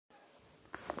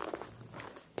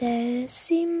て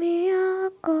しみや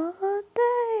こ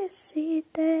てし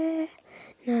て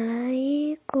な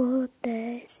いこ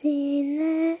てし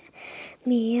ね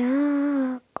み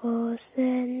やこ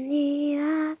せに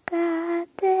あか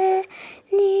て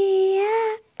にや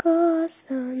こ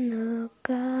その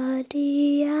か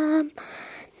りやん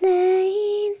ねい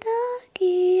と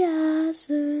きや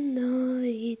すの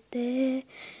いて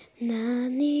な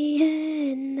に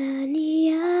へなに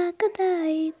やかた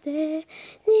いてにや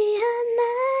な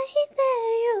いで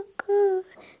よく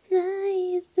な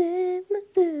いぜむ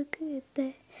ずく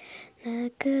て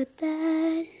泣くた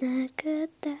い泣く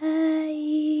た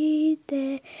い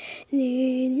て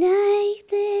にない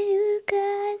でうか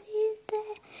りて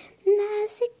な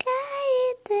しか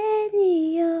いて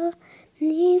によ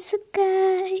にすか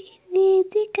いに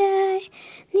てかい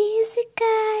にしか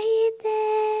い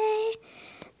て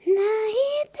泣い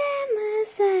てむ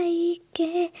さい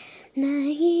けな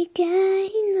いかい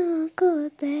のこ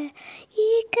でい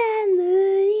かぬ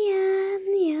にや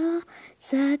んよ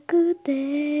さく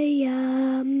てや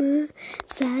む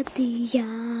さてや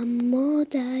も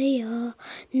だよ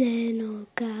ねの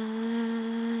か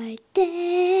いてない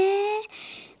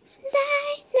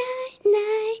ないな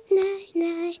いない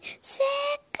ないせ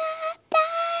かた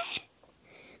い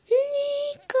に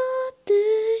こつ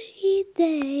いて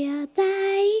やだ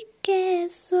いけ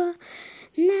そ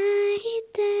泣い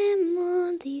て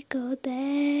もりこ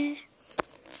で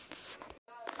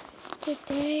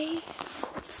Today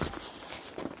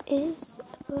is a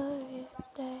glorious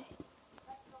day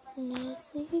ね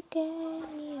しげに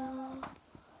を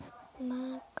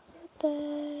まくて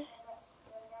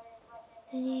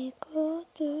にこ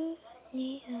つ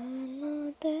にあ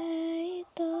のでい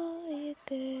といく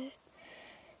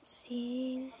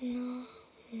しの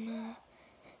ま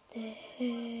で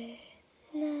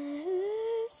な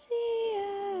うし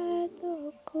や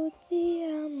どこち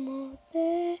やも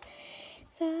で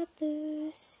さと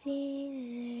し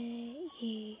ね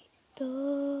いと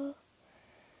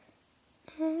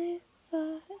I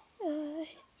thought I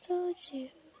told you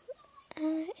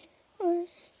I was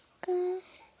gone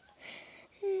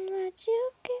but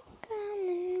you keep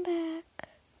coming back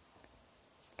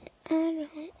I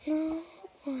don't know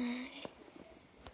why